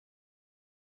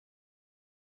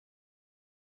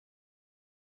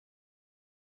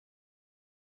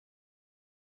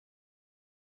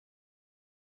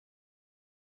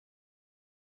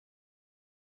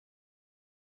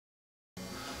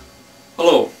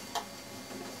Hello,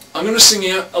 I'm going to sing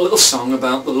you a little song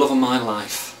about the love of my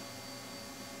life,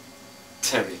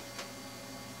 Terry.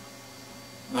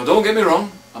 Now don't get me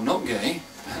wrong, I'm not gay,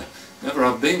 never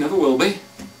have been, never will be.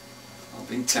 I've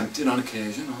been tempted on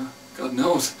occasion, God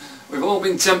knows, we've all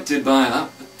been tempted by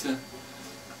that, but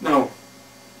no,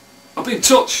 I've been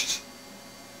touched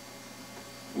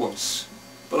once,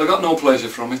 but I got no pleasure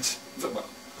from it. Well,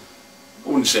 I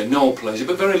wouldn't say no pleasure,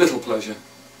 but very little pleasure.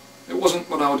 It wasn't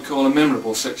what I would call a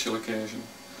memorable sexual occasion.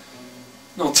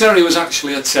 No, Terry was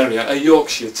actually a terrier, a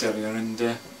Yorkshire terrier,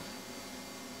 and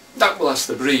that's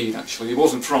the breed actually. He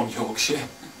wasn't from Yorkshire.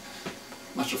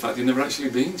 Matter of fact, he'd never actually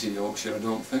been to Yorkshire, I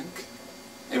don't think.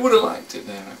 He would have liked it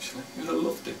there actually, he would have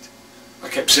loved it. I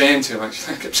kept saying to him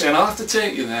actually, I kept saying, I'll have to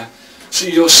take you there,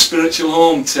 see your spiritual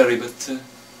home, Terry, but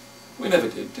we never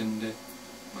did, and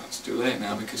well, it's too late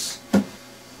now because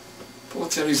poor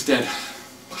Terry's dead.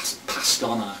 Passed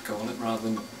on, I call it, rather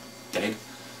than dead.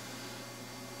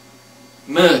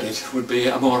 Murdered would be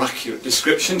a more accurate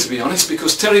description, to be honest,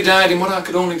 because Terry died in what I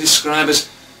could only describe as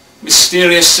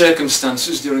mysterious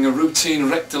circumstances during a routine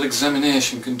rectal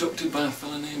examination conducted by a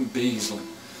fellow named Beasley.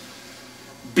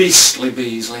 Beastly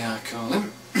Beasley, I call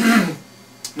him.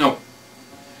 No.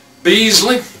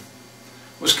 Beasley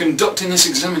was conducting this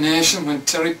examination when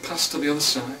Terry passed to the other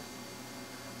side.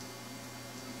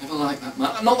 Never liked that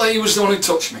man. Not that he was the one who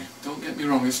touched me, don't get me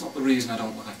wrong, it's not the reason I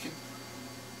don't like him.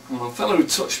 Well, the fellow who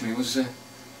touched me was a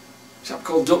chap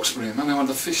called Duxbury, a man who had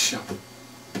a fish shop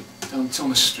down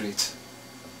Thomas Street.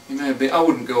 He may be, I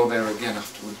wouldn't go there again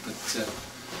afterwards, but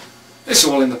it's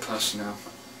all in the past now.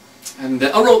 And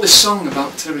I wrote this song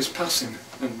about Terry's passing,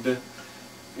 and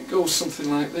it goes something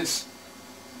like this.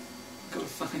 Got to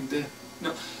find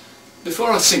no. Before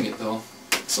I sing it though,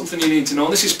 something you need to know,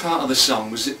 and this is part of the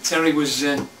song, was that Terry was,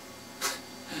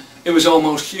 it was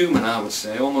almost human, I would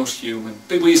say, almost human.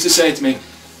 People used to say to me,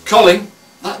 Colin,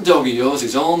 that dog of yours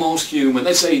is almost human.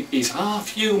 They say he's half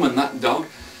human, that dog.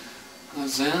 I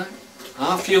say,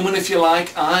 half human if you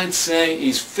like. I'd say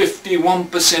he's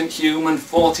 51% human,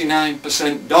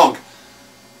 49% dog.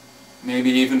 Maybe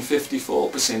even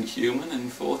 54% human and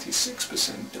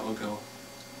 46% dog. Or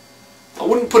I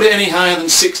wouldn't put it any higher than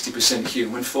 60%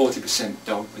 human, 40%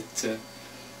 dog, but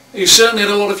he certainly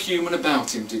had a lot of human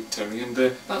about him, did Terry, and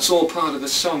that's all part of the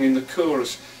song in the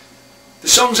chorus. The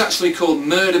song's actually called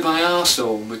Murder by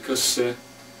Arsehole because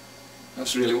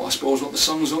that's really what I suppose what the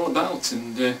song's all about,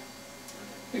 and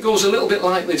it goes a little bit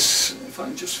like this. If I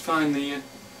can just find the...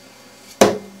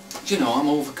 you know, I'm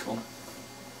overcome.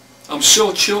 I'm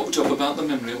so choked up about the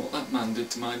memory of what that man did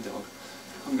to my dog.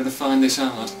 I'm going to find this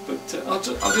hard, but I'll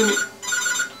do me...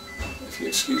 if you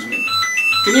excuse me.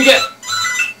 Could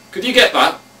you get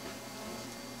that?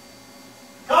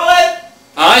 Colin!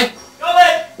 Aye?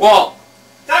 Colin! What?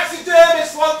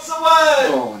 Taxidermist wants a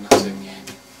word! Oh, not again.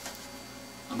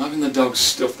 I'm having the dog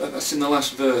stuffed. That's in the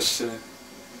last verse.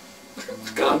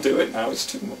 I can't do it now, it's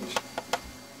too much.